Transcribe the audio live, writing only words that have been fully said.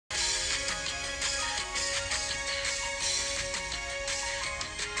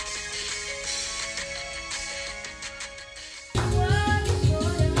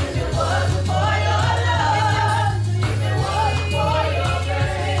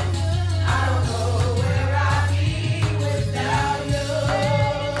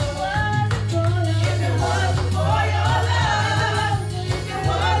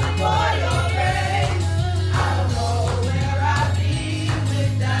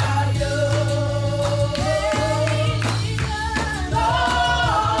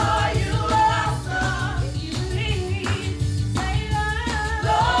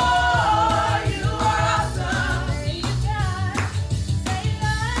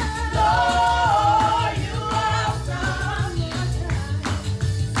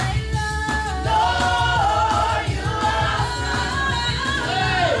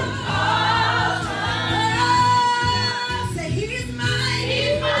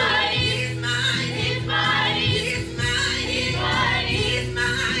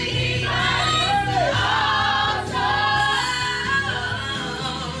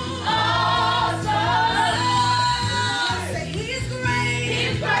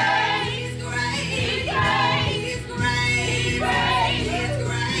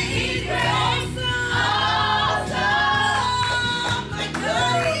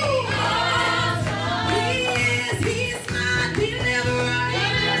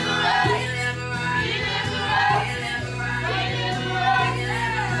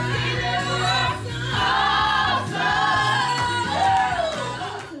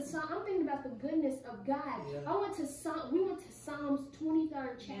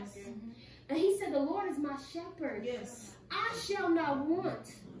chest. And he said, the Lord is my shepherd. Yes. I shall not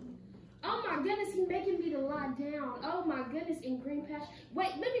want. Oh my goodness, he's making me to lie down. Oh my goodness, in green pasture. Wait,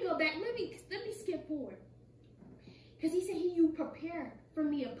 let me go back. Let me skip forward. Because he said, you prepare for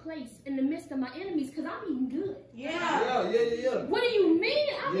me a place in the midst of my enemies, because I'm eating good. Yeah. What do you mean?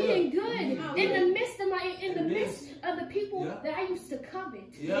 I'm eating good in the midst of the people that I used to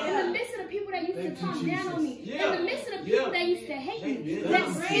covet. In the midst of the people that used to talk down on me. In the midst of the people that used to hate me.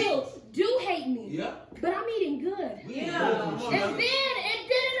 That still do hate me. But I'm eating good. And then it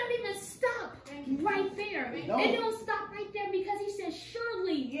don't even stop right there. It don't stop right there, because he said,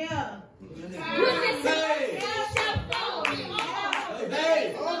 surely. Goodness shall follow me all the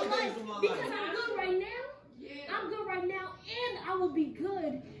days of my life. Because I'm good right now. I'm good right now, and I will be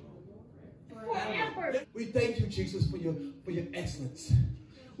good forever. We thank you, Jesus, for your excellence.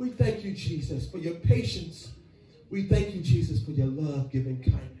 We thank you, Jesus, for your patience. We thank you, Jesus, for your love-giving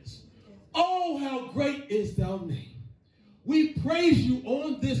kindness. Oh, how great is thy name. We praise you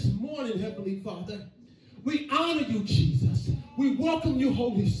on this morning, Heavenly Father. We honor you, Jesus. We welcome you,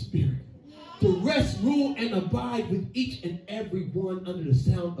 Holy Spirit, to rest, rule, and abide with each and every one under the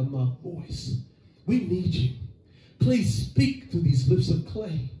sound of my voice. We need you. Please speak through these lips of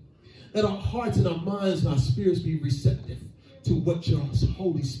clay. Let our hearts and our minds and our spirits be receptive to what your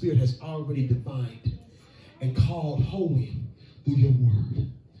Holy Spirit has already defined and called holy through your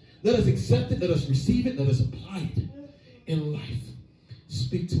word. Let us accept it. Let us receive it. Let us apply it in life.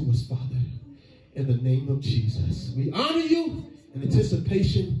 Speak to us, Father, in the name of Jesus. We honor you in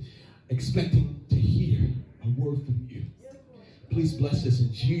anticipation, expecting to hear a word from you. Please bless us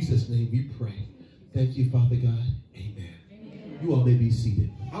in Jesus' name we pray. Thank you, Father God. Amen. You all may be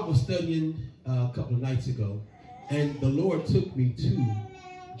seated. I was studying a couple of nights ago, and the Lord took me to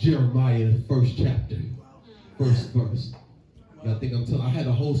Jeremiah, the first chapter, first verse. I think I had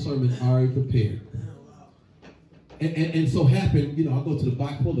a whole sermon already prepared. And so happened, I go to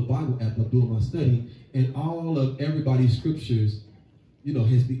pull the Bible app, I'm doing my study, and all of everybody's scriptures,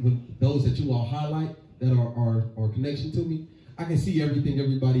 when those that you all highlight that are connection to me, I can see everything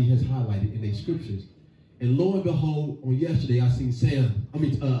everybody has highlighted in their scriptures. And lo and behold, on yesterday,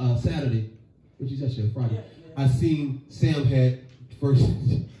 Saturday, which is yesterday, Friday, I seen Sam had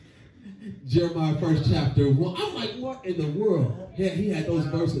Jeremiah 1st chapter 1. I'm like, what in the world? He had those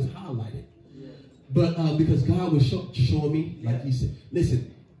verses highlighted. But because God was showing me, like he said,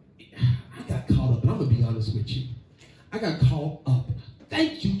 listen, I got caught up, and I'm going to be honest with you. I got caught up.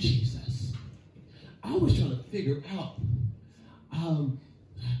 Thank you, Jesus. I was trying to figure out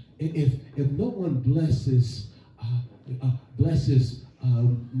if no one blesses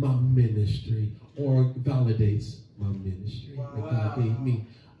my ministry or validates my ministry that God gave me,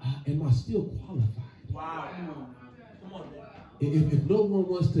 am I still qualified? Wow. Come on, man. If no one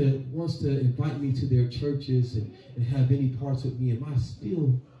wants to invite me to their churches and have any parts of me, am I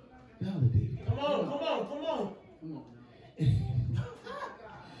still validated? Come on.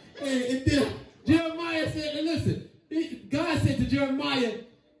 And then Jeremiah said, and listen, God said to Jeremiah,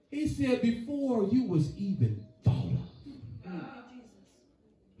 he said, before you was even thought of.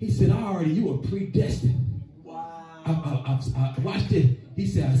 He said, you were predestined. Wow. I watched it. He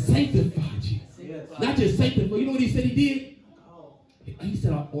said, I sanctified you. Yes. Not just sanctified. You know what he said he did? He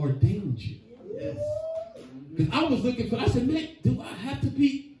said, I ordained you. Yes. Because I was looking I said, man, do I have to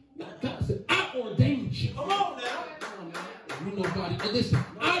be? God said, I ordained you. Come on now. You nobody. And listen,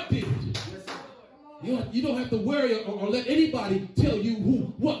 I did it. You don't have to worry or let anybody tell you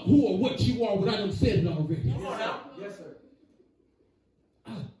who or what you are without them saying it already. Yes, sir.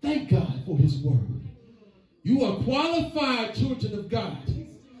 I thank God for his word. You are qualified children of God.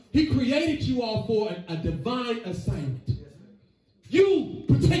 He created you all for a divine assignment. You,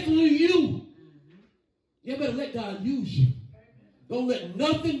 particularly you. You better let God use you. Don't let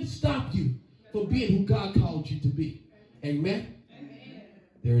nothing stop you from being who God called you to be. Amen?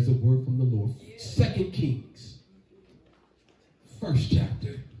 There is a word from the Lord. 2 Kings, 1st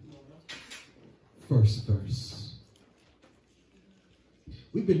chapter, 1st verse.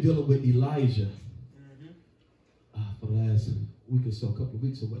 We've been dealing with Elijah for the last week or so, a couple of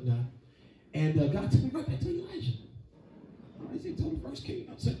weeks or whatnot. And God took me right back to Elijah. He said, tell me 1st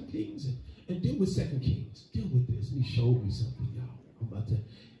Kings, 2nd Kings, and deal with 2nd Kings. Deal with this. And he showed me something, y'all. I'm about to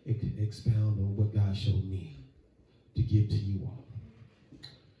expound on what God showed me to give to you all.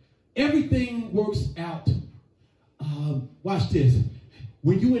 Everything works out. Watch this.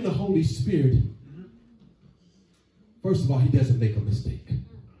 When you're in the Holy Spirit, first of all, he doesn't make a mistake.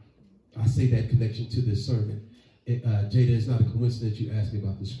 I say that connection to this sermon. Jada, it's not a coincidence you asked me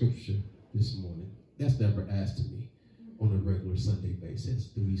about the scripture this morning. That's never asked to me on a regular Sunday basis?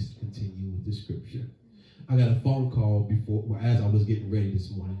 Do we continue with the scripture? I got a phone call as I was getting ready this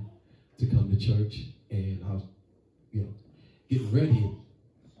morning to come to church, and I was, getting ready,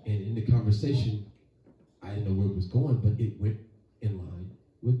 and in the conversation, I didn't know where it was going, but it went in line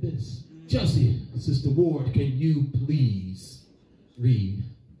with this. Chelsea, Sister Ward, can you please read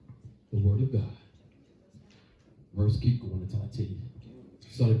the Word of God? Keep going until I tell you.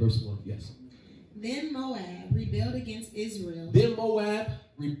 Starting verse 1, yes. Then Moab rebelled against Israel.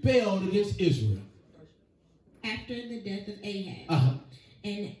 After the death of Ahab.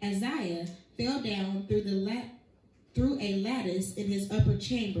 And Uzziah fell down through a lattice in his upper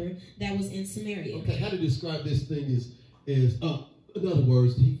chamber that was in Samaria. Okay, how to describe this thing is in other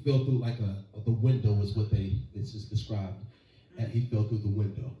words, he fell through like the window is what it's just described. And he fell through the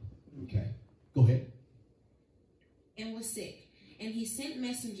window. Okay, go ahead. And was sick. And he sent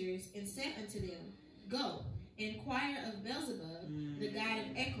messengers and said unto them, Go, inquire of Beelzebub, the god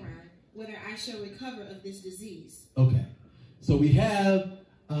of Ekron, whether I shall recover of this disease. Okay, so we have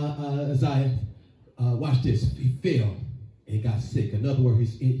Uzziah. Watch this. He fell and he got sick. In other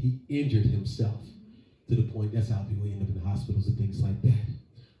words, he injured himself to the point that's how people end up in the hospitals and things like that.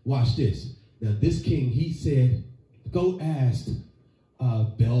 Watch this. Now, this king, he said, go ask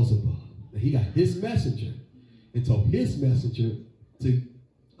Beelzebub. Now, he got his messenger and told his messenger to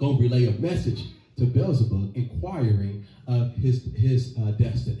go relay a message to Beelzebub inquiring of his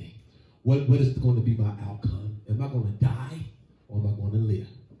destiny. What is going to be my outcome? Am I going to die or am I going to live?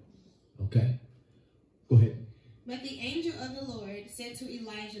 Okay? Go ahead. But the angel of the Lord said to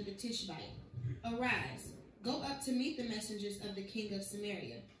Elijah the Tishbite, Arise, go up to meet the messengers of the king of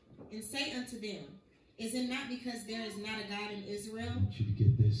Samaria, and say unto them, Is it not because there is not a God in Israel I want you to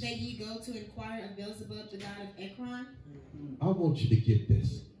get this. that ye go to inquire of Beelzebub, the god of Ekron? I want you to get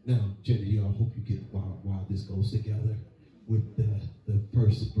this. Now, Jenny, I hope you get why this goes together with the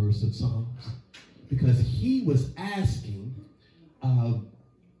first verse of Psalms. Because he was asking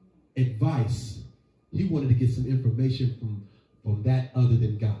advice. He wanted to get some information from that other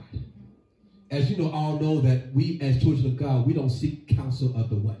than God. As you know, all know that we as children of God, we don't seek counsel of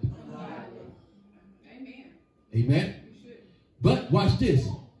the what? Amen. Amen? But watch this.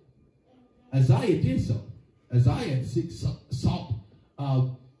 Isaiah did so. Isaiah sought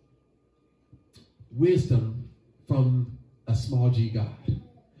wisdom from a small g God.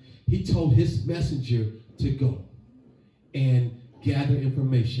 He told his messenger to go and gather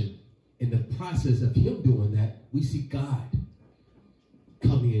information. In the process of him doing that, we see God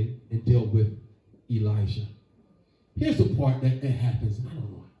come in and deal with Elijah. Here's the part that happens. I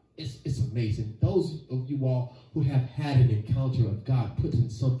don't know. It's amazing. Those of you all who have had an encounter of God putting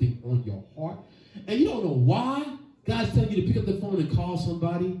something on your heart, and you don't know why God's telling you to pick up the phone and call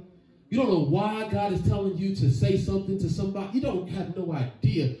somebody. You don't know why God is telling you to say something to somebody. You don't have no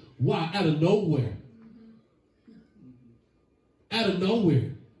idea why. Out of nowhere. Out of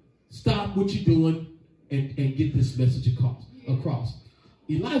nowhere. Stop what you're doing and get this message across.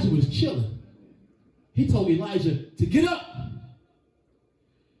 Elijah was chilling. He told Elijah to get up.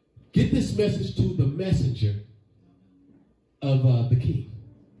 Get this message to the messenger of the king.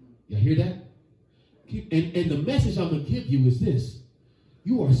 Y'all hear that? And the message I'm going to give you is this.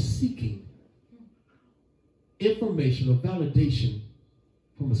 You are seeking information or validation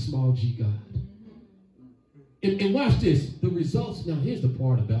from a small g God. And watch this. The results, now here's the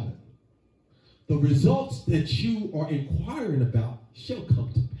part about it. The results that you are inquiring about shall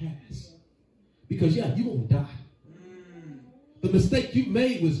come to pass. Because, yeah, you won't die. The mistake you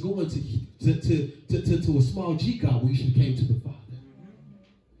made was going to a small g God where you should have came to the Father.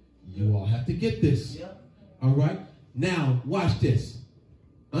 You all have to get this. All right? Now, watch this.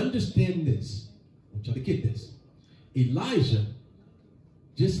 Understand this. I want y'all to get this. Elijah,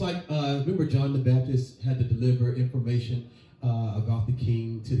 just like, remember John the Baptist had to deliver information about the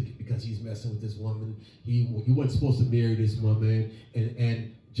king because he's messing with this woman. He wasn't supposed to marry this woman.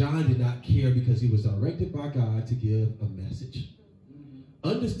 And John did not care because he was directed by God to give a message.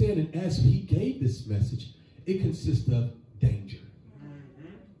 Understanding as he gave this message, it consists of danger.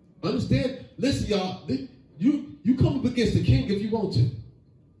 Understand? Listen, y'all. You come up against the king if you want to.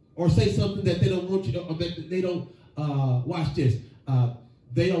 Or say something that they don't want you to, or that they don't, watch this.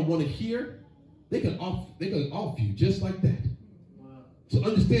 They don't want to hear. They can off you just like that. Wow. So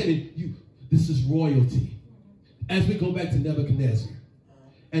understanding this is royalty. As we go back to Nebuchadnezzar,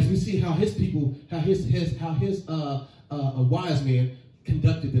 as we see how his people, how his wise men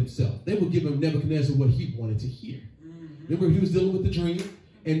conducted themselves, they would give him Nebuchadnezzar what he wanted to hear. Remember, he was dealing with the dream,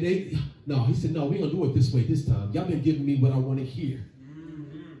 and he said, no, we're gonna do it this way this time. Y'all been giving me what I want to hear.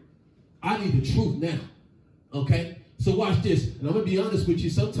 I need the truth now. Okay? So watch this. And I'm going to be honest with you.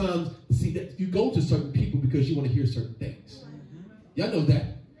 Sometimes, see, that you go to certain people because you want to hear certain things. Y'all know that.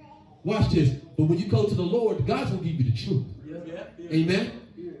 Watch this. But when you go to the Lord, God's going to give you the truth. Amen?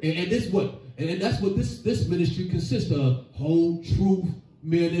 And this what? And that's what this ministry consists of. Whole truth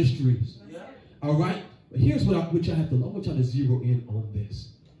ministries. All right? But here's what I want y'all to zero in on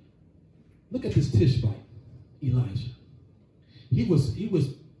this. Look at this Tishbite, Elijah. He was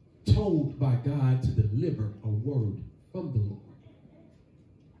told by God to deliver a word from the Lord.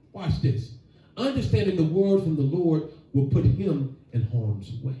 Watch this. Understanding the word from the Lord will put him in harm's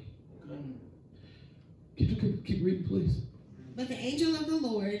way. Could you keep reading, please? But the angel of the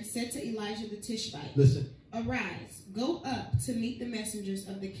Lord said to Elijah the Tishbite, listen. Arise, go up to meet the messengers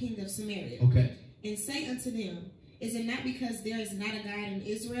of the king of Samaria. Okay. And say unto them, Is it not because there is not a God in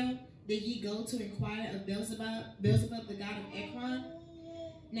Israel that ye go to inquire of Beelzebub, the god of Ekron?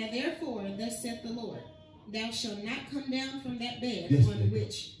 Now therefore, thus saith the Lord, Thou shalt not come down from that bed on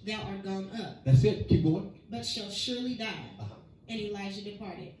which thou art gone up. That's it. Keep going. But shalt surely die. And Elijah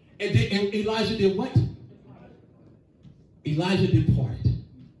departed. And Elijah did what? Elijah departed.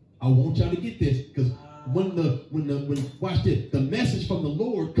 I want y'all to get this, because when watch this, the message from the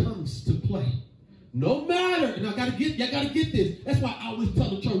Lord comes to play. No matter, and y'all gotta get this. That's why I always tell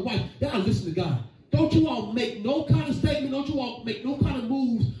the church, wife, y'all listen to God. Don't you all make no kind of statement, don't you all make no kind of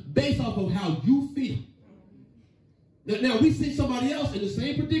moves based off of how you feel. Now we see somebody else in the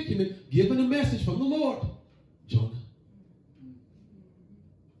same predicament giving a message from the Lord. Jonah.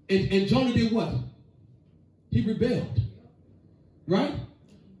 And Jonah did what? He rebelled. Right?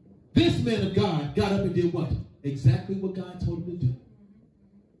 This man of God got up and did what? Exactly what God told him to do.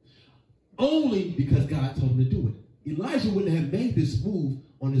 Only because God told him to do it. Elijah wouldn't have made this move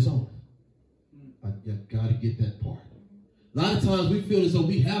on his own. You got to get that part. A lot of times we feel as though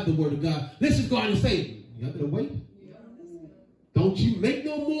we have the word of God. Let's just go out and say it. You better wait. Don't you make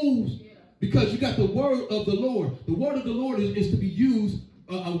no moves because you got the word of the Lord. The word of the Lord is to be used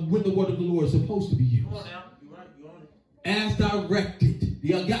when the word of the Lord is supposed to be used. Come on now. You're on it. As directed.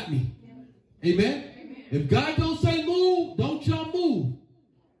 Y'all got me. Amen? Amen? If God don't say move, don't y'all move.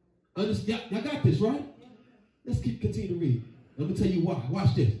 Y'all got this, right? Let's continue to read. Let me tell you why.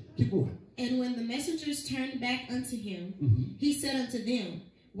 Watch this. Keep going. And when the messengers turned back unto him, he said unto them,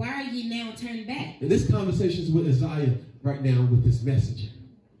 Why are ye now turned back? And this conversation is with Isaiah right now with this messenger.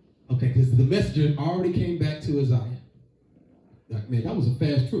 Okay, because the messenger already came back to Isaiah. Like, man, that was a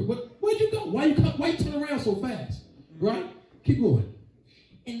fast trip. Where'd you go? Why you turn around so fast? Right? Keep going.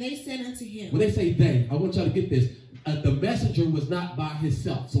 And they said unto him. When they say they, I want y'all to get this. The messenger was not by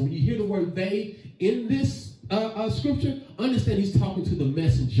himself. So when you hear the word they in this scripture, understand he's talking to the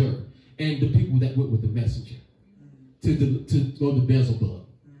messenger and the people that went with the messenger to go to Beelzebub.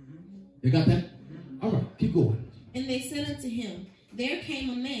 You got that? All right, keep going. And they said unto him, There came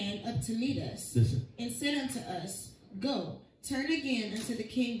a man up to meet us, and said unto us, Go, turn again unto the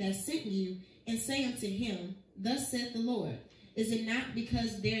king that sent you, and say unto him, Thus saith the Lord, Is it not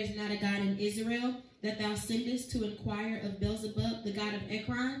because there is not a God in Israel that thou sendest to inquire of Beelzebub, the god of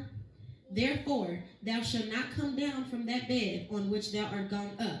Ekron? Therefore thou shalt not come down from that bed on which thou art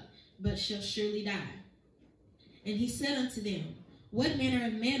gone up, but shalt surely die. And he said unto them, What manner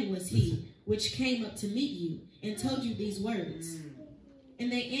of man was he which came up to meet you, and told you these words?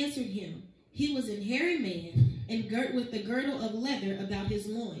 And they answered him, He was an hairy man, and girt with the girdle of leather about his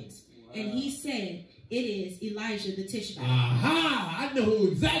loins. And he said, It is Elijah the Tishbite. Aha! I know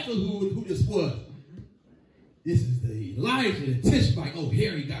exactly who this was. This is the Elijah the Tishbite. Oh,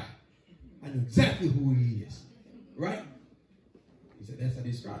 hairy guy. I know exactly who he is. Right? He said that's how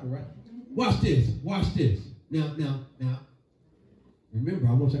they describe it, right? Watch this. Watch this. Now. Remember,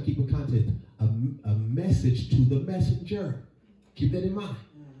 I want you to keep in context. A message to the messenger. Keep that in mind.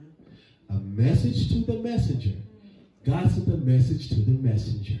 A message to the messenger. God sent a message to the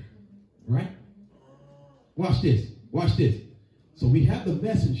messenger. Right? Watch this. Watch this. So we have the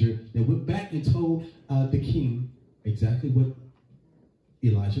messenger that went back and told the king exactly what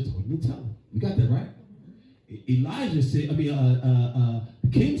Elijah told him to tell him. You got that right? Elijah said, the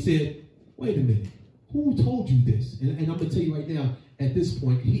king said, wait a minute. Who told you this? And I'm going to tell you right now, at this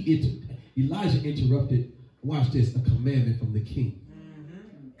point, Elijah interrupted, watch this, a commandment from the king.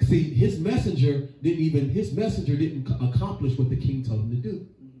 See, his messenger didn't accomplish what the king told him to do.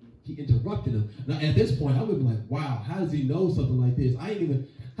 He interrupted him. Now, at this point, I would be like, wow, how does he know something like this?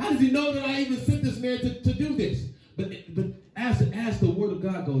 How does he know that I even sent this man to do this? But as the word of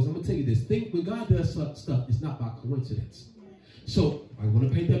God goes, I'm going to tell you this. When God does stuff, it's not by coincidence. So I want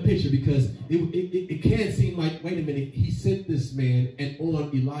to paint that picture because it can seem like, wait a minute, he sent this man, and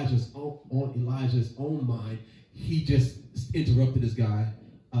on Elijah's own mind, he just interrupted this guy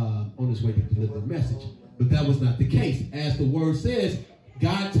on his way to deliver the message. But that was not the case. As the word says,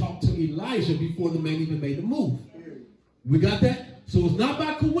 God talked to Elijah before the man even made the move. We got that? So it's not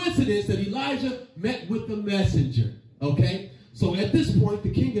by coincidence that Elijah met with the messenger. Okay? So at this point,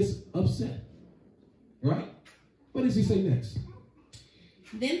 the king is upset. Right? What does he say next?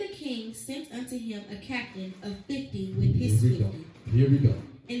 Then the king sent unto him a captain of 50 with his 50. Here we go.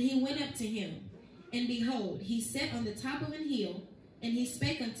 And he went up to him. And behold, he sat on the top of an hill, and he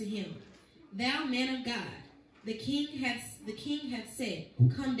spake unto him, Thou man of God, the king hath said,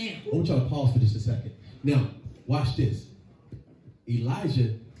 Come down. I want y'all to pause for just a second. Now, watch this.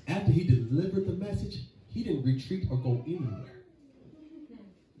 Elijah, after he delivered the message, he didn't retreat or go anywhere.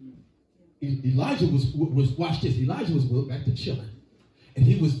 Elijah was watch this. Elijah was back to chilling, and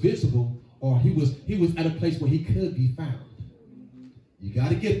he was visible, or he was at a place where he could be found. You got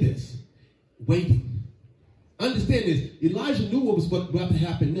to get this. Waiting. Understand this. Elijah knew what was about to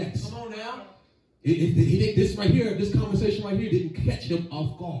happen next. Come on now. This right here, this conversation right here, didn't catch him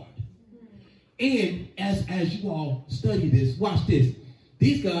off guard. And as you all study this, watch this.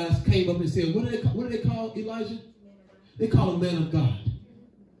 These guys came up and said, what do they call Elijah? They call him man of God,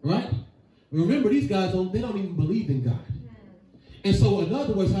 right? Remember, these guys don't even believe in God. And so, in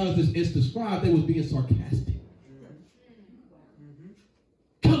other words, how it's described, they was being sarcastic.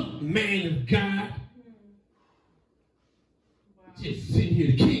 Come, man of God. Just sitting here,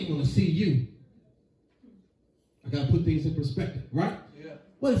 the king want to see you. I got to put things in perspective, right? Yeah.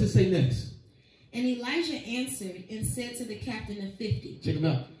 What does it say next? And Elijah answered and said to the captain of 50, Check him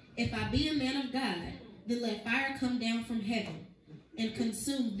out. If I be a man of God, then let fire come down from heaven and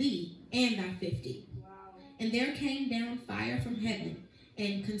consume thee and thy 50. Wow. And there came down fire from heaven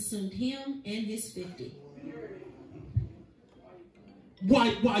and consumed him and his 50.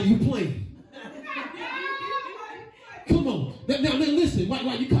 Why are you playing? Come on. Now listen. Why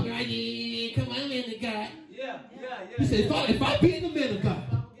you coming right here? Come on, man of God. Yeah. He said, if I be the man of God.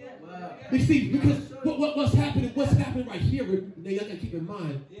 Wow. You see, because what's happening right here, now y'all gotta keep in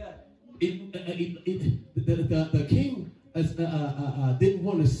mind, the king didn't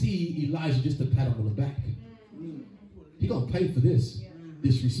want to see Elijah just to pat him on the back. He gonna pay for this,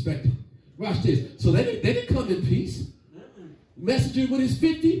 disrespect him. Watch this. So they didn't come in peace. Messenger with his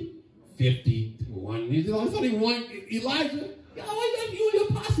 50, one. There's only one Elijah. You and your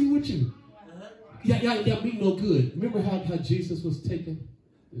posse with you. Y'all mean no good. Remember how Jesus was taken?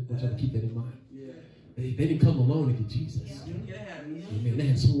 I want y'all to keep that in mind. They didn't come alone to get Jesus. Amen. They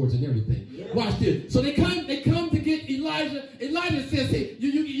had swords and everything. Watch this. So they come to get Elijah. Elijah says, hey,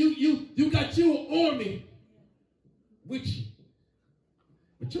 you got your army with you.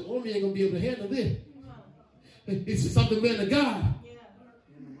 But your army ain't gonna be able to handle this. It's something, man of God.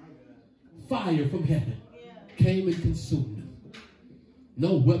 Fire from heaven came and consumed them.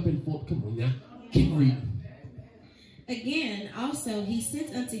 No weapon formed. Come on now. Keep reading. Again, also, he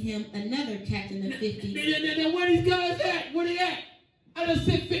sent unto him another captain of 50. Now where these guys at? Where they at? I just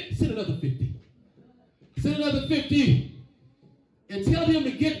sent another 50. Send another 50. And tell him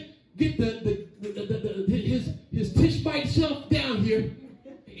to get his Tishbite shelf down here.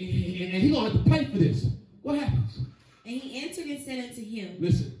 And he's going to have to pay for this. What happens? And he answered and said unto him,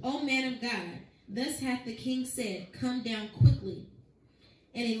 Listen. O man of God, thus hath the king said, Come down quickly.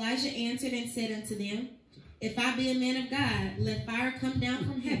 And Elijah answered and said unto them, If I be a man of God, let fire come down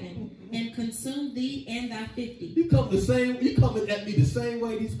from heaven and consume thee and thy 50. You coming at me the same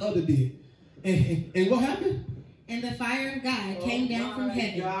way these other did. And what happened? And the fire of God came down from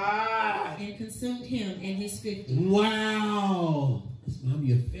heaven and consumed him and his 50. Wow. That's reminds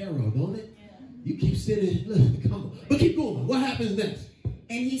me of Pharaoh, don't it? You keep sitting, look, come on. But keep going. What happens next?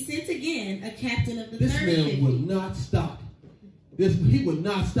 And he sent again a captain of the this third 50. This man would not stop. He would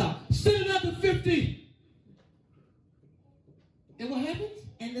not stop. Send another 50. And what happens?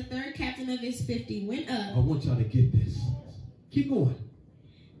 And the third captain of his 50 went up. I want y'all to get this. Keep going.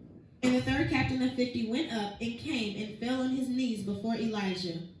 And the third captain of 50 went up and came and fell on his knees before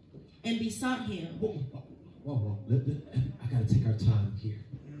Elijah and besought him. Whoa. I got to take our time here.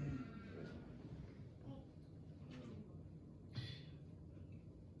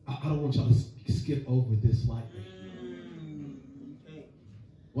 I don't want y'all to skip over this lightly.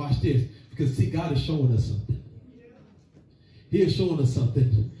 Watch this. Because, see, God is showing us something. He is showing us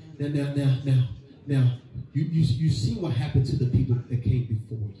something. Now, you see what happened to the people that came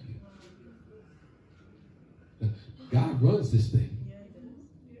before you. God runs this thing.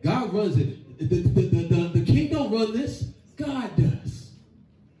 God runs it. The king don't run this. God does.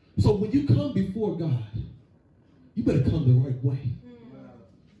 So when you come before God, you better come the right way.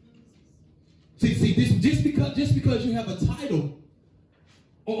 See, just because you have a title,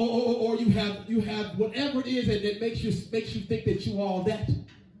 or you have whatever it is that makes you think that you all that.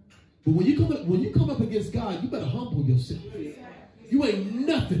 But when you come up against God, you better humble yourself. You ain't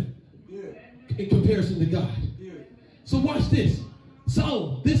nothing in comparison to God. So watch this.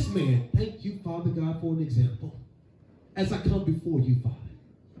 So this man, thank you, Father God, for an example. As I come before you, Father.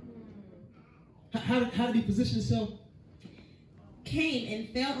 How did he position himself? Came and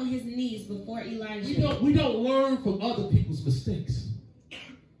fell on his knees before Elijah. We don't learn from other people's mistakes.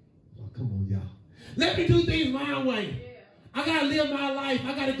 Oh, come on, y'all. Let me do things my way. I got to live my life.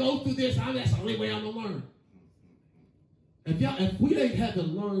 I got to go through this. That's the only way I'm going to learn. If we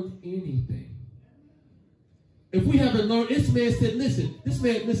haven't learned anything, if we haven't learned, this man said,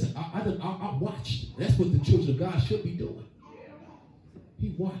 listen, I watched. That's what the children of God should be doing.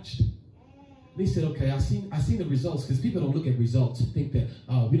 He watched. And he said, okay, I seen the results, because people don't look at results and think that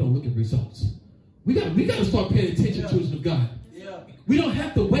we don't look at results. We got to start paying attention, children of God. Yeah. We don't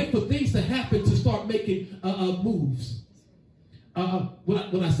have to wait for things to happen to start making moves.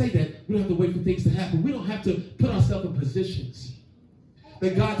 When I say that, we don't have to wait for things to happen. We don't have to put ourselves in positions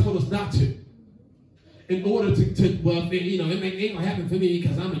that God told us not to. In order to well, it ain't gonna happen for me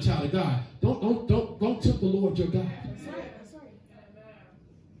because I'm a child of God. Don't tempt the Lord your God.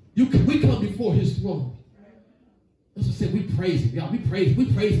 We come before His throne. That's what I said. We praise Him, y'all. We praise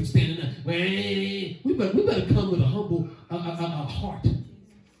Him standing there. We better come with a humble heart.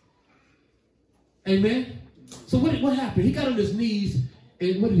 Amen. So what happened? He got on his knees,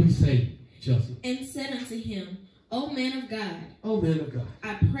 and what did he say, Chelsea? And said unto him, O man of God. O man of God.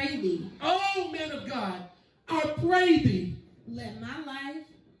 I pray thee. O man of God, I pray thee. Let my life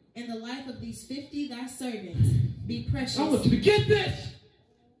and the life of these 50 thy servants be precious. I want you to get this.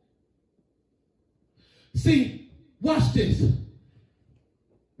 See, watch this.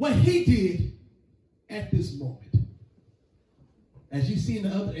 What he did at this moment. As you see in the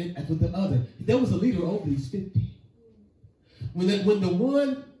other, there was a leader over these 50. When the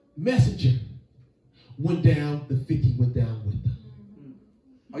one messenger went down, the 50 went down with them.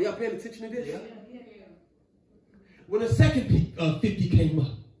 Are y'all paying attention to this? Yeah. When the second 50 came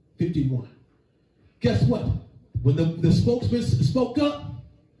up, 51, guess what? When the spokesman spoke up,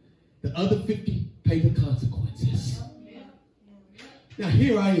 the other 50 paid the consequences. Now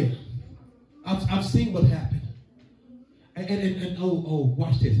here I am. I've seen what happened. And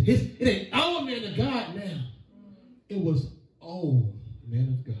watch this. It ain't oh man of God now. It was oh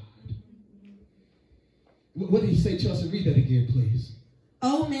man of God. What did he say, Chelsea? Read that again, please.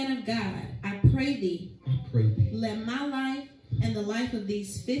 Oh man of God, I pray thee. I pray thee. Let my life and the life of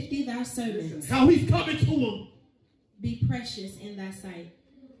these 50 thy servants. How he's coming to them. Be precious in thy sight.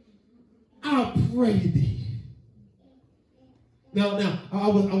 I pray thee. Now, I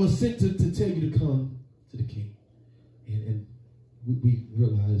was sent to tell you to come to the King. And we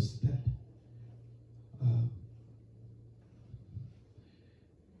realized that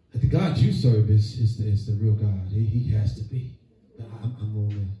the God you serve is the real God. He has to be. I'm on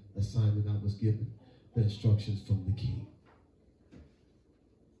the assignment I was given, the instructions from the King.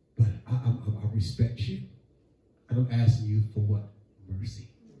 But I respect you, and I'm asking you for what? Mercy.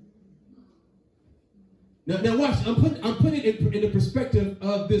 Now watch. I'm putting it in the perspective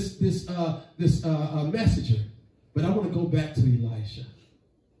of this messenger. But I want to go back to Elisha.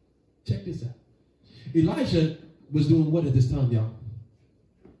 Check this out. Elijah was doing what at this time, y'all?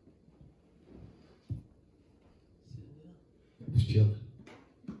 He was chilling.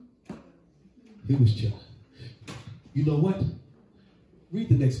 He was chilling. You know what? Read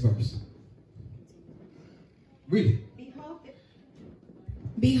the next verse. Read it.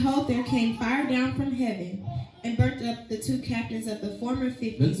 Behold, there came fire down from heaven and burnt up the two captains of the former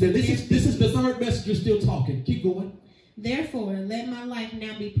 50. This is the third messenger still talking. Keep going. Therefore, let my life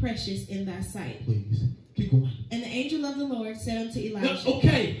now be precious in thy sight. Please. Keep going. And the angel of the Lord said unto Elijah. Now,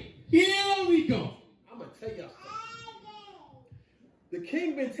 okay. Here we go. I'm going to tell y'all something. The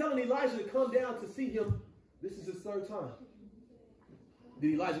king been telling Elijah to come down to see him. This is his third time.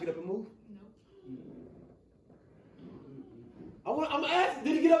 Did Elijah get up and move? No. I'm asking,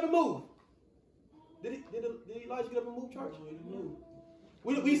 did he get up and move? Did Elijah get up and move, church? No, he didn't move.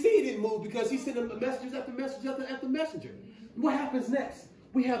 We see he didn't move because he sent messengers after messengers after messenger. What happens next?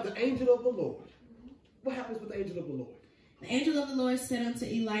 We have the angel of the Lord. What happens with the angel of the Lord? The angel of the Lord said unto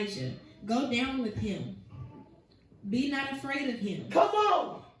Elijah, Go down with him. Be not afraid of him. Come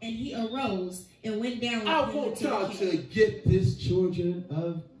on! And he arose and went down with him. I want y'all to get this, children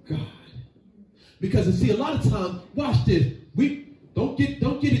of God. Because you see, a lot of times, watch this. We don't get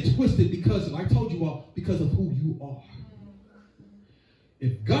it twisted because, like I told you all, because of who you are.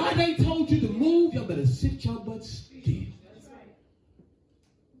 If God ain't told you to move, y'all better sit your butt still.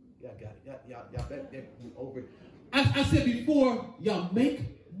 Y'all got it. Y'all better over it. I said before, y'all make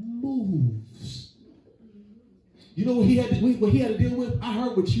moves. You know what he had to deal with? I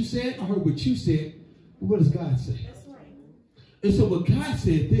heard what you said. I heard what you said. But what does God say? That's right. And so when God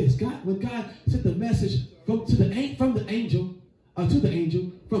said this, when God sent the message from the angel,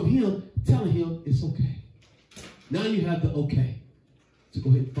 from him telling him it's okay. Now you have the okay to go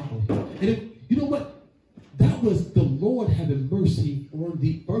ahead and follow him. And you know what? That was the Lord having mercy on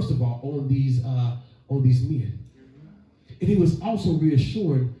on these men. And he was also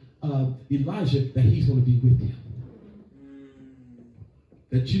reassuring Elijah that he's going to be with him.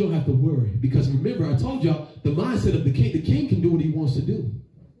 That you don't have to worry. Because remember, I told y'all, the mindset of the king can do what he wants to do.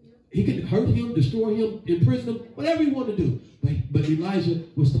 He can hurt him, destroy him, imprison him, whatever he wanted to do. But Elijah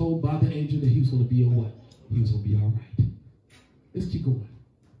was told by the angel that he was going to be on what? He was going to be all right. Let's keep going.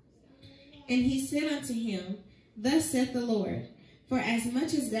 And he said unto him, Thus saith the Lord, For as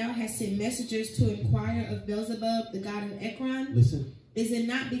much as thou hast sent messengers to inquire of Beelzebub, the god of Ekron, listen, is it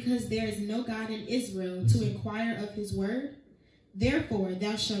not because there is no God in Israel to inquire of his word? Therefore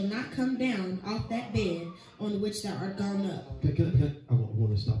thou shalt not come down off that bed on which thou art gone up. I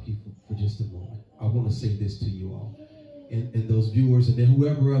want to stop you for just a moment. I want to say this to you all. And those viewers and then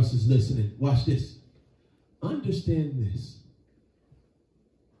whoever else is listening. Watch this. Understand this.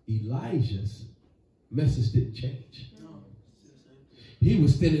 Elijah's message didn't change. He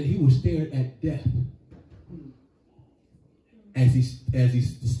was staring at death. As he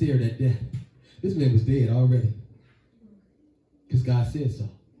stared at death. This man was dead already. Because God said so.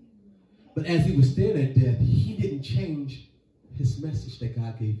 But as he was staring at death, he didn't change his message that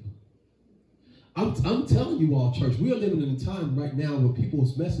God gave him. I'm telling you all, church, we are living in a time right now where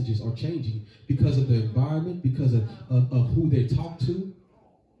people's messages are changing because of the environment, because of who they talk to.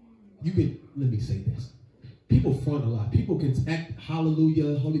 Let me say this. People front a lot. People can act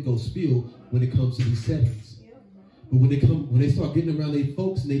hallelujah, Holy Ghost spill when it comes to these settings. But when they start getting around their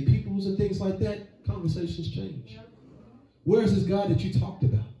folks and their peoples and things like that, conversations change. Where is this God that you talked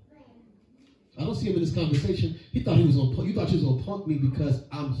about? I don't see him in this conversation. You thought you was gonna punk me because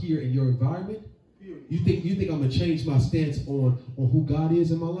I'm here in your environment? You think I'm gonna change my stance on who God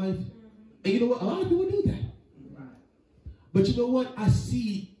is in my life? And you know what? A lot of people do that. But you know what? I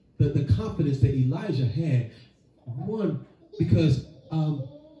see the confidence that Elijah had. One, because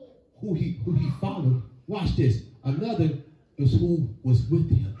who he followed. Watch this. Another is who was with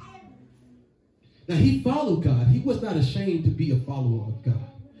him. Now he followed God. He was not ashamed to be a follower of God.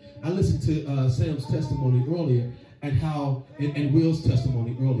 I listened to Sam's testimony earlier and Will's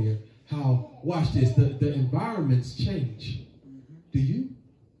testimony earlier, how, watch this, the environments change. Do you?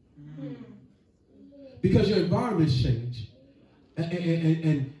 Because your environments change.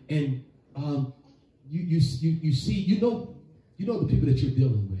 And you see, you know the people that you're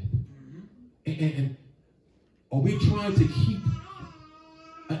dealing with. And are we trying to keep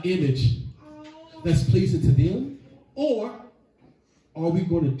an image that's pleasing to them? Or are we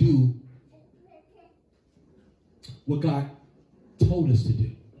going to do what God told us to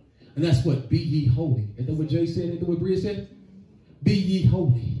do? And that's what? Be ye holy. Isn't that what Jay said? Isn't that what Bria said? Be ye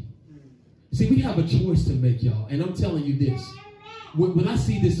holy. See, we have a choice to make, y'all. And I'm telling you this. When I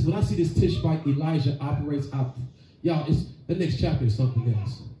see this Tishbite Elijah operates out, y'all, the next chapter is something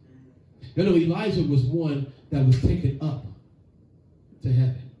else. You know, Elijah was one that was taken up to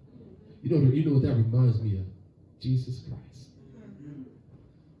heaven. You know what that reminds me of? Jesus Christ.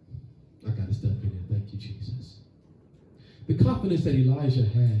 I got to step in there. Thank you, Jesus. The confidence that Elijah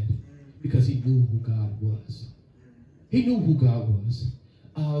had because he knew who God was. He knew who God was.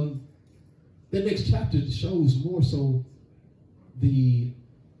 The next chapter shows more so the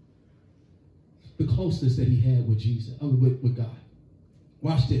closeness that he had with Jesus, with God.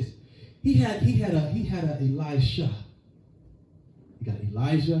 Watch this. He had a Elisha. He got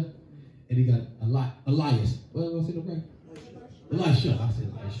Elijah and he got Elias. Well, I said it right. Elisha. I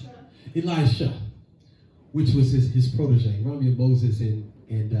said Elisha. Elisha, which was his protege, Rami of Moses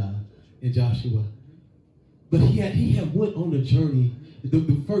and Joshua. But he had went on a journey.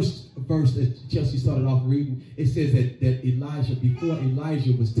 The first verse that Chelsea started off reading, it says that Elijah, before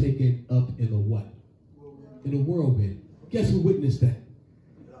Elijah was taken up in a what? In a whirlwind. Guess who witnessed that?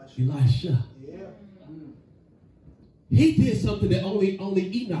 Elisha. He did something that only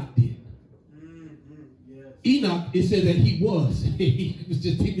Enoch did. Enoch, it says that he was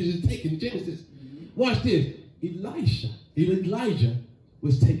just taken Genesis. Watch this. Elijah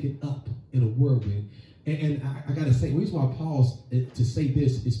was taken up in a whirlwind. And I gotta say, the reason why I pause to say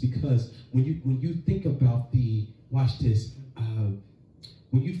this is because when you think about watch this,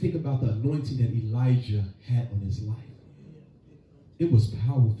 when you think about the anointing that Elijah had on his life, it was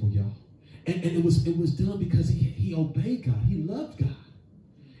powerful, y'all. And it was done because he obeyed God. He loved God.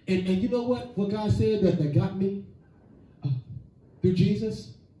 And you know what God said that got me? Through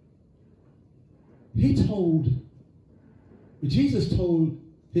Jesus? Jesus told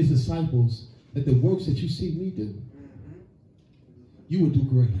his disciples that the works that you see me do, you will do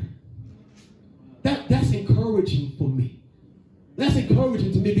greater. That's encouraging for me. That's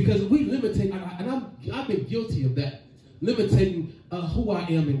encouraging to me because we limitate, and I've been guilty of that, limiting who I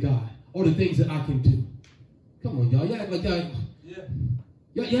am in God or the things that I can do. Come on, y'all. Y'all act like y'all.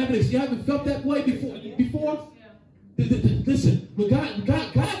 You haven't felt that way before? Listen, when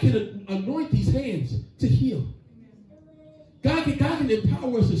God can anoint these hands to heal. God can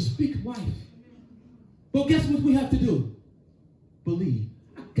empower us to speak life. But guess what we have to do? Believe.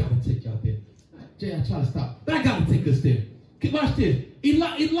 I gotta take y'all there. Jay, I try to stop, but I gotta take us there. Watch this.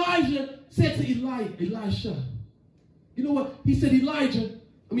 Elijah said to Elisha, you know what? He said, Elisha,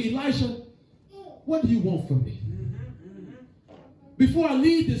 what do you want from me? Before I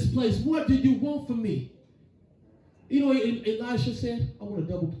leave this place, what do you want from me? You know what Elisha said? I want a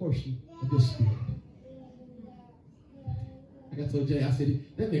double portion of this spirit. Like I told Jay, I said,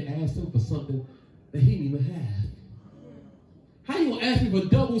 that man asked him for something that he didn't even have. How you going to ask me for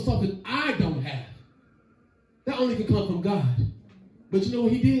double something I don't have? That only can come from God. But you know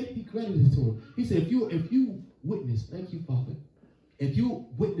what he did? He granted it to him. He said, if you witness, thank you, Father. If you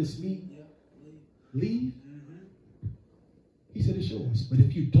witness me, leave. He said, it's yours. But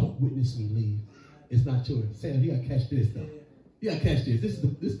if you don't witness me, leave. It's not yours. Sam, you got to catch this, though. You got to catch this. This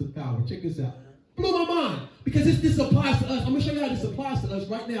is the power. Check this out. Blew my mind. Because this applies to us. I'm going to show you how this applies to us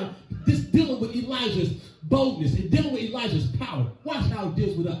right now. This dealing with Elijah's boldness and dealing with Elijah's power. Watch how it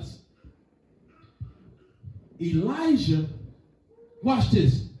deals with us. Elijah, watch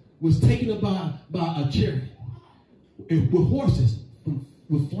this, was taken by a chariot with horses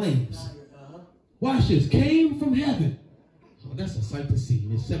with flames. Watch this. Came from heaven. Oh, that's a sight to see.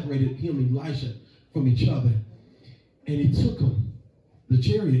 And it separated him and Elisha from each other. And he took him. The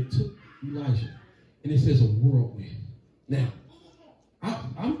chariot took Elijah. And it says a whirlwind. Now,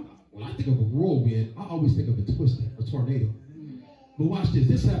 when I think of a whirlwind, I always think of a twister, a tornado. But watch this.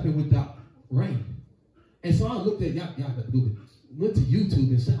 This happened without rain. And so I looked at, y'all got to do it. Went to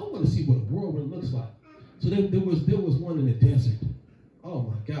YouTube and said, I want to see what a whirlwind looks like. So there was one in the desert. Oh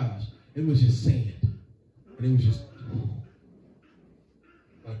my gosh. It was just sand. And it was just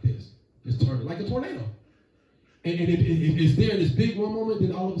like this. Just turning like a tornado. And it's there in this big one moment,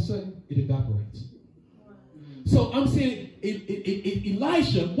 then all of a sudden it evaporates. So I'm saying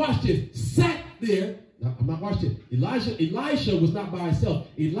Elisha, watch this, sat there. Now, I'm not watching it. Elisha was not by himself.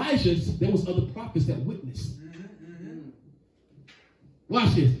 There was other prophets that witnessed.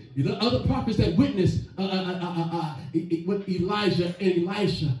 Watch this. The other prophets that witnessed what Elijah and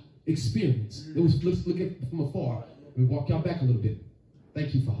Elisha experienced. It was look at it from afar. We walk y'all back a little bit.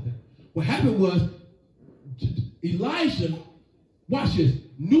 Thank you, Father. What happened was Elijah, watch this,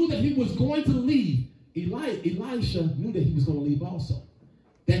 knew that he was going to leave. Elisha knew that he was going to leave also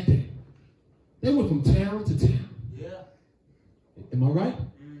that day. They went from town to town. Yeah. Am I right?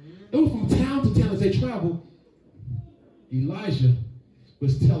 They went from town to town as they traveled. Elijah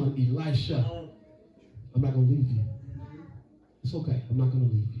was telling Elisha, I'm not going to leave you. It's okay. I'm not going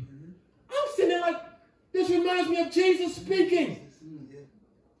to leave you. I'm sitting there like, this reminds me of Jesus speaking.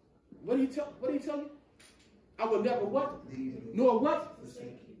 What did he tell you? I will never what? Nor what?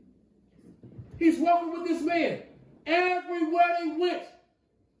 He's walking with this man. Everywhere they went,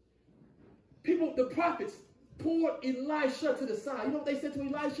 people, the prophets, poured Elisha to the side. You know what they said to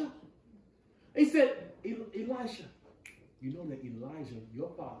Elisha? They said, Elisha, you know that Elijah,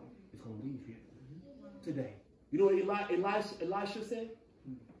 your father, is going to leave here today. You know what Elisha said?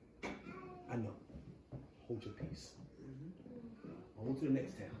 I know. Hold your peace. On to the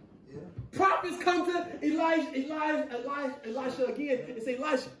next town. Yeah. Prophets come to Elisha again and say,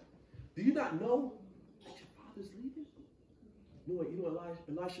 Elisha, do you not know that your father's leaving? You know what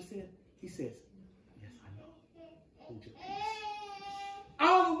Elisha said? He says, yes, I know. Hold your peace.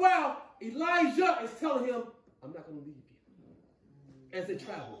 All the while, Elijah is telling him, I'm not going to leave you. As they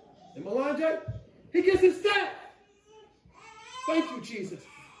travel. Am I lying, Jay? He gets his staff. Thank you, Jesus.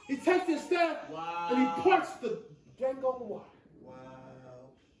 He takes his staff and he parts the drink on the water. Wow.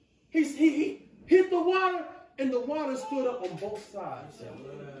 He hit the water and the water stood up on both sides.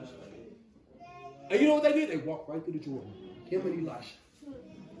 And you know what they did? They walked right through the Jordan. Him and Elisha.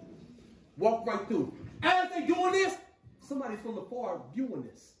 Walked right through. As they doing this, somebody from afar viewing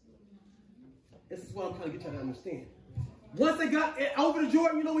this. This is what I'm trying to get y'all to understand. Once they got over the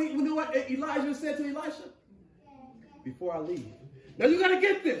Jordan, you know what Elijah said to Elisha? Before I leave. Now you got to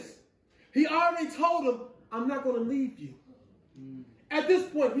get this. He already told him, I'm not going to leave you. At this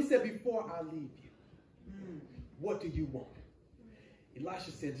point, he said, before I leave you, what do you want?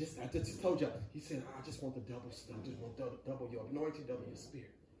 Elisha said, I just told you. He said, I just want the double stuff. I just want double your anointing, double your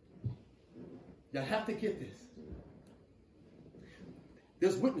spirit. Y'all have to get this.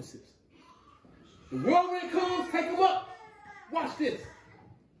 There's witnesses. The whirlwind comes, take them up. Watch this.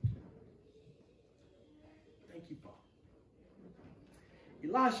 Thank you, Father.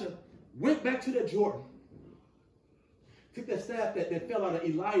 Elisha went back to the Jordan. Took that staff that fell out of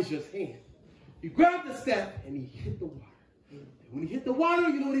Elijah's hand. He grabbed the staff and he hit the water. And when he hit the water,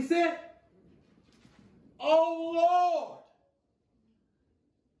 you know what he said? Oh Lord,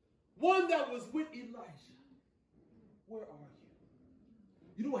 one that was with Elijah, where are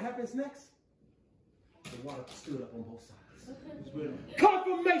you? You know what happens next? The water stood up on both sides.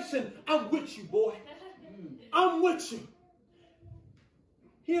 Confirmation, I'm with you, boy. I'm with you.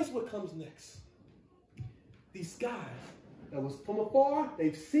 Here's what comes next. These guys that was from afar,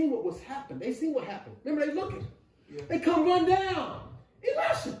 they've seen what was happened. They seen what happened. Remember, they looking. Yeah. They come run down.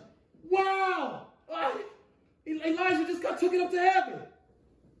 Elisha, wow. Elijah just took it up to heaven.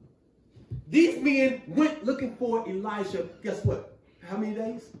 These men went looking for Elijah. Guess what? How many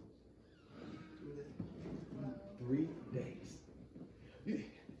days? 3 days.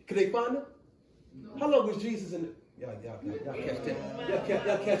 Could they find him? No. How long was Jesus in the... Y'all catch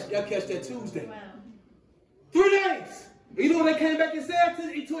that. Y'all catch that Tuesday. Wow. 3 days. You know what they came back and said to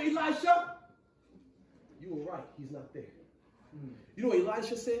Elisha? You were right. He's not there. You know what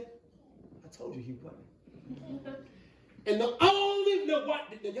Elisha said? I told you he wasn't. And the only... y'all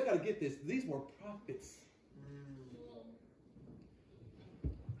got to get this. These were prophets.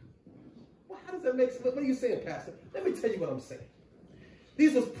 Well, how does that make sense? What are you saying, Pastor? Let me tell you what I'm saying.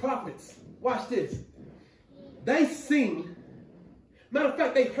 These was prophets. Watch this. They seen. Matter of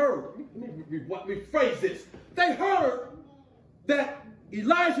fact, they heard. Let me rephrase this. They heard that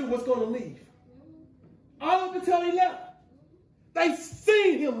Elijah was going to leave. All up until he left. They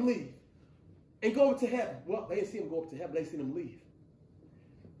seen him leave and go to heaven. Well, they didn't see him go up to heaven. They seen him leave.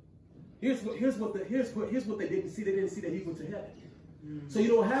 Here's what they didn't see. They didn't see that he went to heaven. So you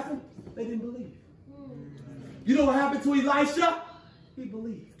know what happened? They didn't believe. You know what happened to Elisha? He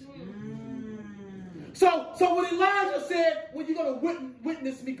believed. So when Elijah said, when you're going to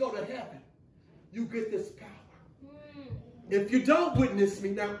witness me go to heaven, you get this power. If you don't witness me,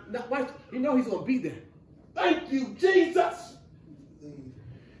 now watch, you know he's going to be there. Thank you, Jesus.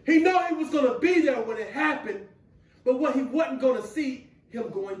 He knew he was going to be there when it happened, but what he wasn't going to see him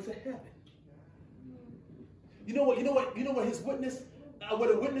going to heaven. You know what his witness,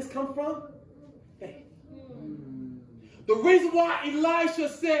 where the witness come from? Faith. The reason why Elisha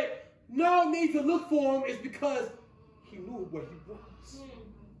said no need to look for him is because he knew where he was.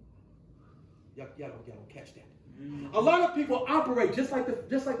 Y'all don't catch that. A lot of people operate just like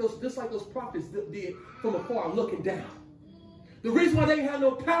those prophets did from afar, looking down. The reason why they have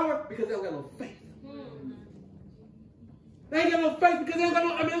no power because they don't got no faith. They ain't got no faith because they ain't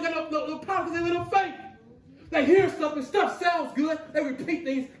got no power because they ain't got no faith. They hear stuff and stuff sounds good. They repeat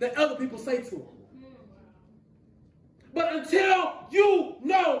things that other people say to them. But until you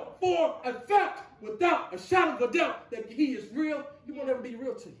know for a fact, without a shadow of a doubt, that he is real, he will never be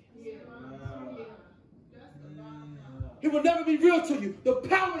real to you. He will never be real to you. The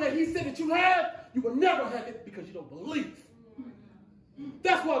power that he said that you have, you will never have it because you don't believe.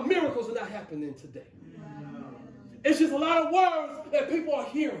 That's why miracles are not happening today. It's just a lot of words that people are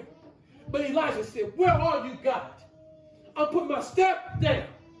hearing. But Elijah said, where are you, God? I'm putting my step down,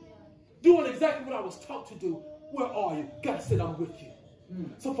 doing exactly what I was taught to do. Where are you? God said, I'm with you.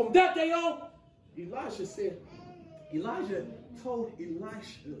 So from that day on, Elijah told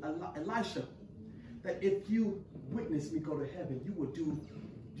Elisha that if you witness me go to heaven, you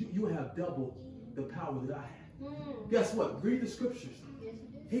will have double the power that I had. Guess what? Read the scriptures.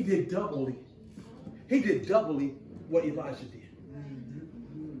 He did doubly what Elijah did.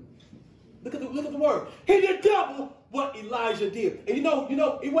 Look at the word. He did double what Elijah did. And you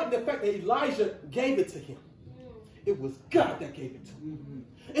know, it wasn't the fact that Elijah gave it to him. It was God that gave it to him.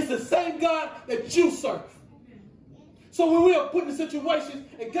 It's the same God that you serve. So when we are put in situations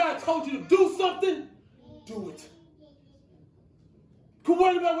and God told you to do something, do it. Quit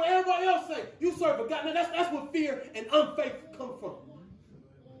worrying about what everybody else say. You serve a God. Now that's what fear and unfaith come from.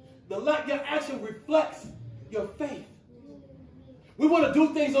 Your action reflects your faith. We want to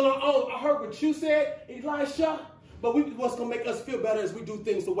do things on our own. I heard what you said, Elisha, but what's going to make us feel better is we do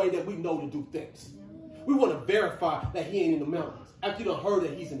things the way that we know to do things. We want to verify that he ain't in the mountains after you done heard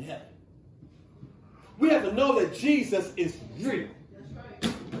that he's in heaven. We have to know that Jesus is real.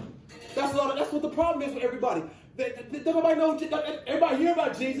 That's what the problem is with everybody. Everybody knows, everybody hear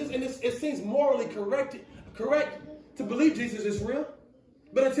about Jesus, and it seems morally correct to believe Jesus is real.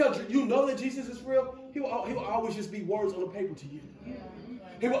 But until you know that Jesus is real, he will always just be words on the paper to you.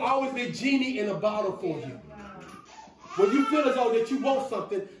 He will always be a genie in a bottle for you. When you feel as though that you want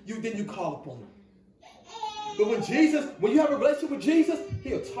something, then you call upon him. But when you have a relationship with Jesus,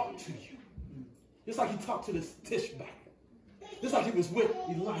 he'll talk to you. Just like he talked to this Tishbite. Just like he was with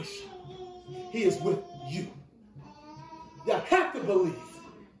Elisha. He is with you. You have to believe.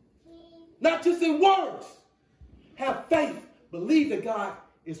 Not just in words. Have faith. Believe that God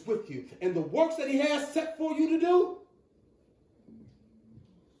is with you. And the works that he has set for you to do.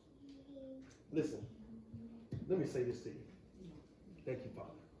 Listen. Let me say this to you. Thank you,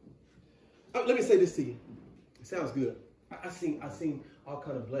 Father. Let me say this to you. It sounds good. I seen all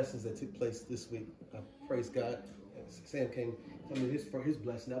kind of blessings that took place this week. Praise God. Sam came to me for his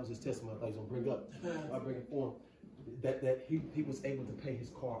blessing. That was his testimony. I thought he was going to bring up. I bring it for him. That he was able to pay his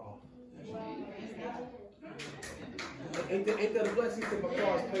car off. Ain't that a blessing? He said, my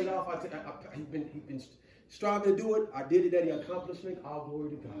car is paid off. He's been striving to do it. I did it at the accomplishment. All glory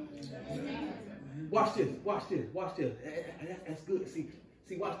to God. Watch this. Watch this. Watch this. That's good. See,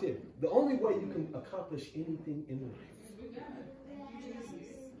 watch this. The only way you can accomplish anything in life.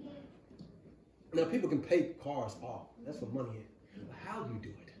 Now, people can pay cars off. That's what money is. But how do you do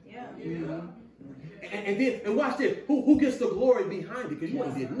it? Yeah. And watch this. Who gets the glory behind it? Because you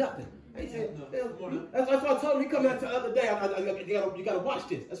ain't did nothing. That's why I told him, he come out the other day, you got to watch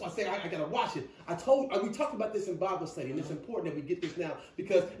this. That's why I said I got to watch it. We talked about this in Bible study, and it's important that we get this now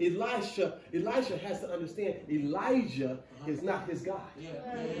because Elisha has to understand Elijah is not his God. Yeah.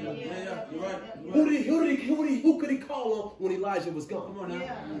 You're right. Who could he call on when Elijah was gone? Come on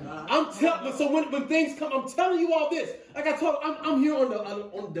now. I'm telling. So when things come, I'm telling you all this. Like I told, I'm here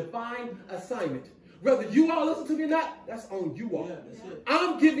on divine assignment. Whether you all listen to me or not, that's on you all. Yeah,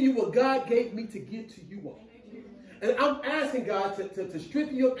 I'm giving you what God gave me to give to you all. And I'm asking God to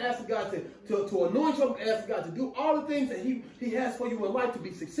strengthen you. I'm asking God to anoint you. I'm asking God to do all the things that he has for you in life to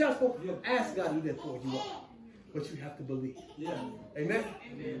be successful. I'm asking God to do that for you all. But you have to believe. Yeah. Amen?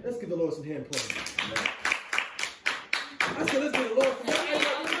 Amen. Let's give the Lord some hand praise. I said, let's give the Lord some hand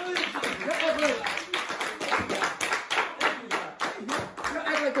praise.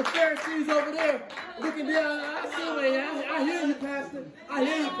 Like the Pharisees over there looking down. I hear you, Pastor. I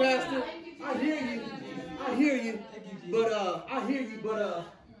hear you, Pastor. I hear you. But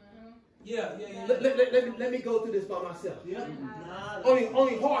let me go through this by myself. Yeah.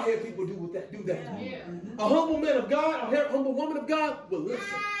 Only hard-headed people do that. A humble man of God, a humble woman of God will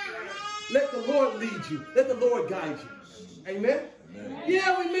listen. Let the Lord lead you. Let the Lord guide you. Amen.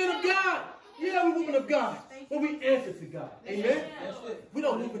 Yeah, we men of God. Yeah, we women of God. But we answer to God. Amen? We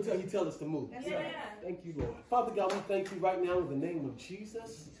don't move until he tells us to move. Thank you, Lord. Father God, we thank you right now in the name of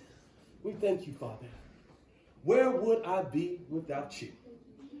Jesus. We thank you, Father. Where would I be without you?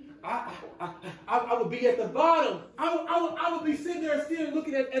 I would be at the bottom. I would be sitting there still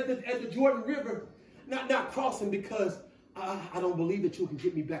looking at the Jordan River, not crossing because I don't believe that you can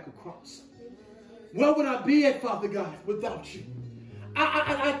get me back across. Where would I be at, Father God, without you?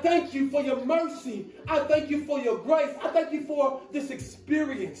 I thank you for your mercy. I thank you for your grace. I thank you for this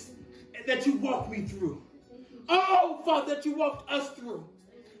experience that you walked me through. Oh, Father, that you walked us through.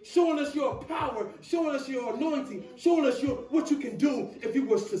 Showing us your power, showing us your anointing, showing us what you can do if you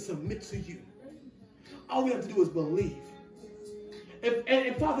were to submit to you. All we have to do is believe.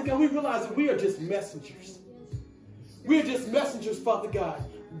 And Father God, we realize that we are just messengers. We are just messengers, Father God,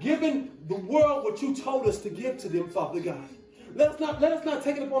 giving the world what you told us to give to them, Father God. Let us not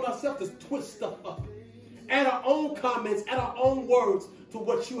take it upon ourselves to twist stuff up. Add our own comments, add our own words to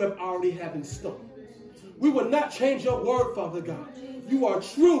what you have already have in store. We will not change your word, Father God. You are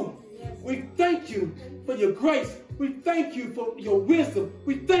true. We thank you for your grace. We thank you for your wisdom.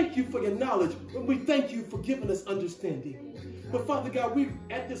 We thank you for your knowledge. And we thank you for giving us understanding. But Father God,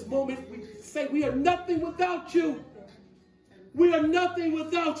 at this moment, we say we are nothing without you. We are nothing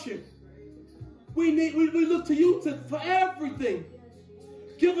without you. We look to you for everything.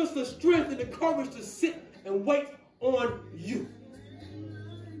 Give us the strength and the courage to sit and wait on you.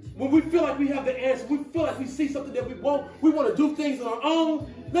 When we feel like we have the answer, we feel like we see something that we want to do things on our own,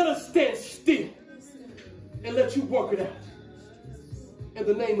 let us stand still and let you work it out. In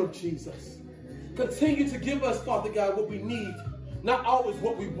the name of Jesus. Continue to give us, Father God, what we need. Not always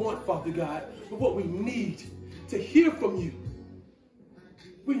what we want, Father God, but what we need to hear from you.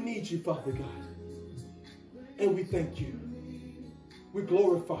 We need you, Father God. And we thank you. We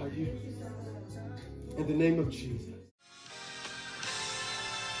glorify you. In the name of Jesus.